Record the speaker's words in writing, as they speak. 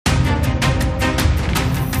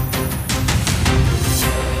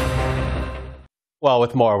Well,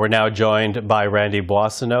 with more, we're now joined by Randy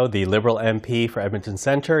Boissonnault, the Liberal MP for Edmonton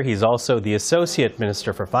Centre. He's also the Associate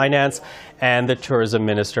Minister for Finance and the Tourism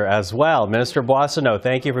Minister as well. Minister Boissonnault,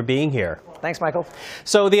 thank you for being here. Thanks, Michael.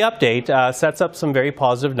 So the update sets up some very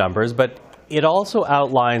positive numbers, but it also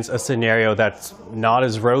outlines a scenario that's not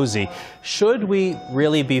as rosy. Should we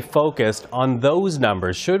really be focused on those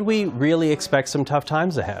numbers? Should we really expect some tough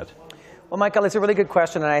times ahead? Well, Michael, it's a really good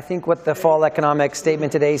question, and I think what the fall economic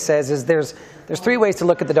statement today says is there's three ways to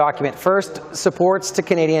look at the document. First, supports to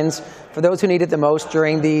Canadians for those who need it the most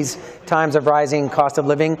during these times of rising cost of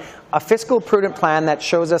living. A fiscal prudent plan that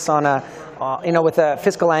shows us on a with a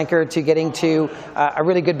fiscal anchor to getting to a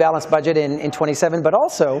really good balanced budget in 27, but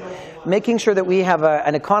also making sure that we have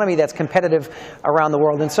an economy that's competitive around the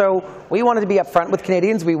world. And so we wanted to be upfront with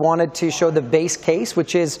Canadians. We wanted to show the base case,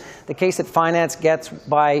 which is the case that finance gets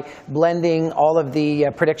by blending all of the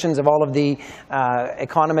predictions of all of the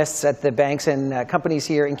economists at the banks and companies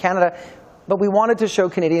here in Canada. But we wanted to show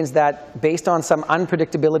Canadians that, based on some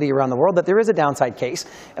unpredictability around the world, that there is a downside case.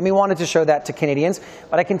 And we wanted to show that to Canadians.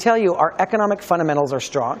 But I can tell you, our economic fundamentals are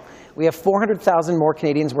strong. We have 400,000 more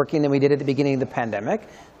Canadians working than we did at the beginning of the pandemic,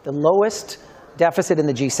 the lowest deficit in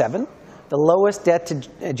the G7, the lowest debt to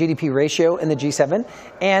GDP ratio in the G7,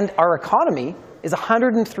 and our economy is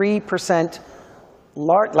 103%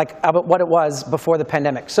 about what it was before the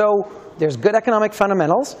pandemic. So there's good economic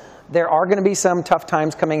fundamentals. There are going to be some tough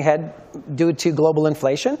times coming ahead due to global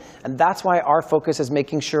inflation, and that's why our focus is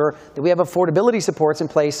making sure that we have affordability supports in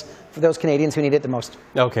place for those Canadians who need it the most.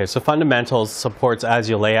 Okay, so fundamentals supports as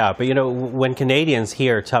you lay out. But you know, when Canadians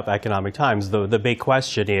hear tough economic times, the big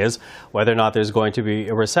question is whether or not there's going to be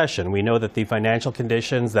a recession. We know that the financial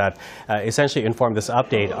conditions that essentially inform this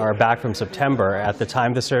update are back from September. At the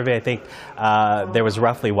time of the survey, I think there was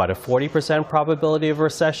roughly, a 40% probability of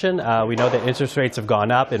recession. We know that interest rates have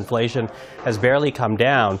gone up, inflation has barely come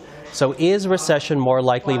down. So is recession more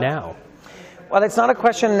likely now? Well, it's not a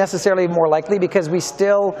question necessarily more likely because there's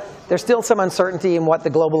still some uncertainty in what the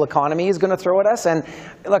global economy is going to throw at us. And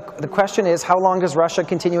look, the question is, how long does Russia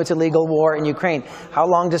continue its illegal war in Ukraine? How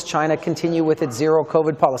long does China continue with its zero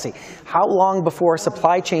COVID policy? How long before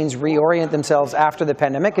supply chains reorient themselves after the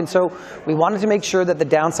pandemic? And so we wanted to make sure that the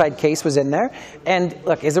downside case was in there. And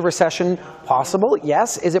look, is a recession possible?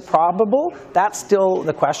 Yes. Is it probable? That's still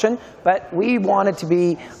the question. But we wanted to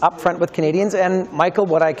be upfront with Canadians. And Michael,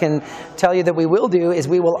 what I can tell you that we will do is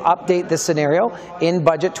we will update this scenario in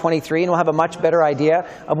Budget 23, and we'll have a much better idea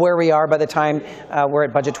of where we are by the time we're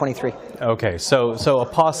at Budget 23. Okay, so a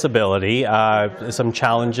possibility, some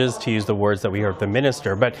challenges, to use the words that we heard from the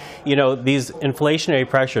Minister, but you know, these inflationary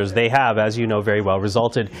pressures, they have, as you know very well,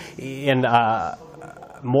 resulted in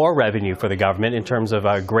more revenue for the government in terms of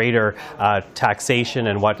greater taxation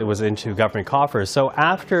and what was into government coffers. So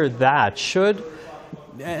after that,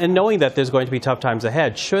 and knowing that there's going to be tough times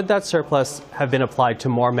ahead, should that surplus have been applied to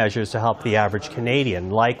more measures to help the average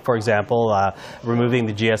Canadian, like, for example, removing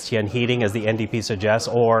the GST on heating, as the NDP suggests,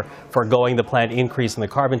 or foregoing the planned increase in the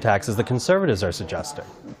carbon tax, as the Conservatives are suggesting?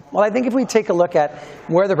 Well, I think if we take a look at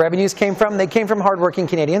where the revenues came from, they came from hardworking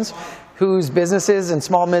Canadians whose businesses and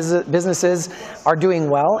small businesses are doing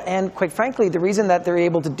well. And quite frankly, the reason that they're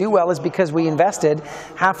able to do well is because we invested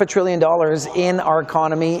 $500 billion in our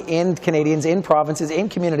economy, in Canadians, in provinces, in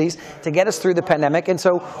communities to get us through the pandemic. And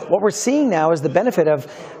so what we're seeing now is the benefit of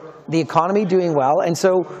the economy doing well. And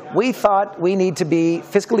so we thought we need to be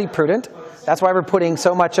fiscally prudent. That's why we're putting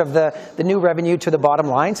so much of the new revenue to the bottom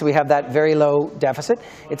line, so we have that very low deficit.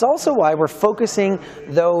 It's also why we're focusing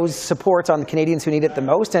those supports on the Canadians who need it the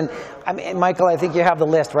most. And I mean, Michael, I think you have the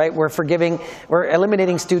list, right? We're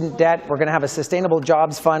eliminating student debt. We're going to have a sustainable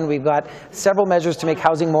jobs fund. We've got several measures to make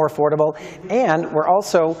housing more affordable. And we're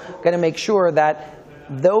also going to make sure that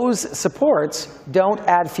those supports don't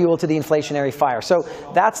add fuel to the inflationary fire. So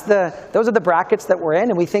those are the brackets that we're in,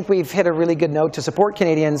 and we think we've hit a really good note to support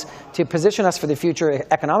Canadians, to position us for the future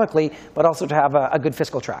economically, but also to have a good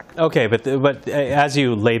fiscal track. Okay, but as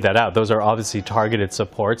you laid that out, those are obviously targeted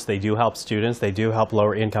supports. They do help students. They do help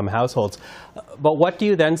lower income households. But what do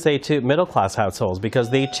you then say to middle class households? Because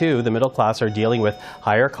they too, the middle class, are dealing with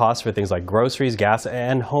higher costs for things like groceries, gas,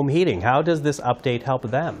 and home heating. How does this update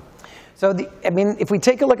help them? So, if we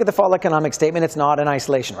take a look at the fall economic statement, it's not in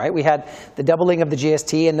isolation, right? We had the doubling of the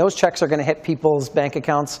GST, and those checks are going to hit people's bank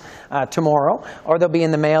accounts tomorrow, or they'll be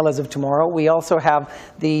in the mail as of tomorrow. We also have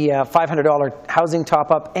the $500 housing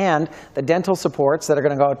top-up and the dental supports that are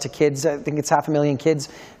going to go out to kids. I think it's 500,000 kids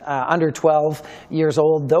under 12 years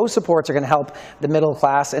old. Those supports are going to help the middle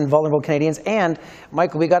class and vulnerable Canadians. And,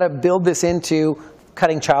 Michael, we got to build this into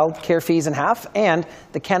cutting child care fees in half, and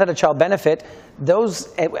the Canada Child Benefit, those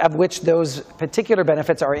of which those particular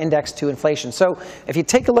benefits are indexed to inflation. So if you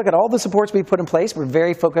take a look at all the supports we put in place, we're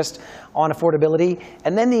very focused on affordability,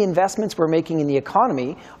 and then the investments we're making in the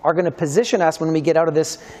economy are going to position us when we get out of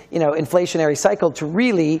this, inflationary cycle to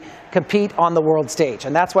really compete on the world stage.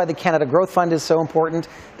 And that's why the Canada Growth Fund is so important.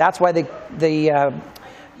 That's why the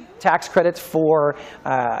tax credits for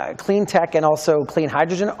clean tech and also clean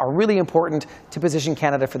hydrogen are really important to position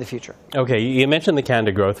Canada for the future. Okay, you mentioned the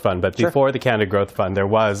Canada Growth Fund, but Sure. before the Canada Growth Fund, there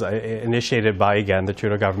was, initiated by, again, the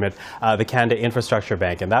Trudeau government, the Canada Infrastructure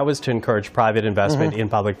Bank, and that was to encourage private investment in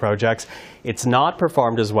public projects. It's not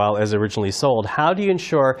performed as well as originally sold. How do you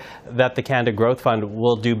ensure that the Canada Growth Fund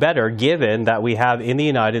will do better, given that we have in the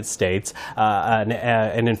United States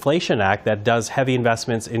an Inflation Act that does heavy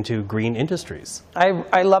investments into green industries?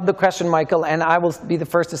 I love the question, Michael, and I will be the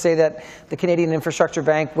first to say that the Canadian Infrastructure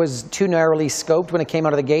Bank was too narrowly scoped when it came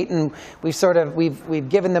out of the gate, and we've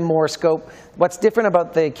given them more scope. What's different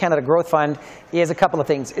about the Canada Growth Fund is a couple of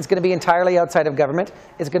things. It's going to be entirely outside of government.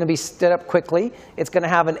 It's going to be stood up quickly. It's going to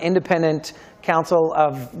have an independent council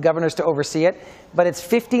of governors to oversee it, but it's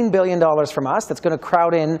 $15 billion from us that's going to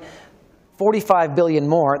crowd in $45 billion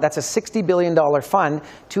more. That's a $60 billion fund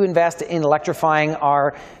to invest in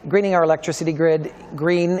greening our electricity grid,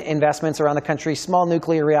 green investments around the country, small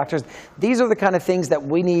nuclear reactors. These are the kind of things that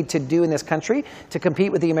we need to do in this country to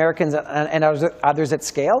compete with the Americans and others at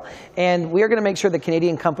scale. And we are going to make sure that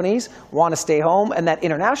Canadian companies want to stay home and that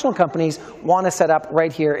international companies want to set up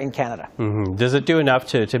right here in Canada. Mm-hmm. Does it do enough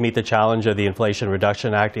to meet the challenge of the Inflation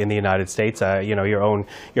Reduction Act in the United States? Your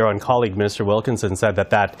own colleague, Minister Wilkinson, said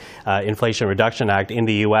that Inflation Reduction Act in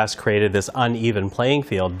the U.S. created this uneven playing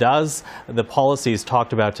field. Does the policies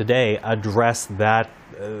talked about today address that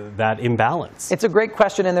imbalance? It's a great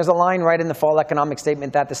question, and there's a line right in the fall economic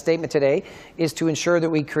statement that the statement today is to ensure that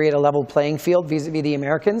we create a level playing field vis-a-vis the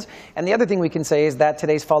Americans. And the other thing we can say is that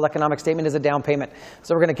today's fall economic statement is a down payment.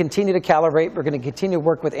 So we're going to continue to calibrate. We're going to continue to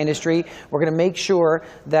work with industry. We're going to make sure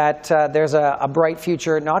that there's a bright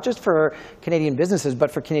future, not just for Canadian businesses,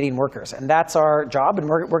 but for Canadian workers. And that's our job, and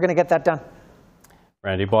we're going to get that done.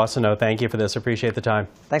 Randy Boissonnault, thank you for this. Appreciate the time.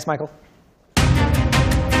 Thanks, Michael.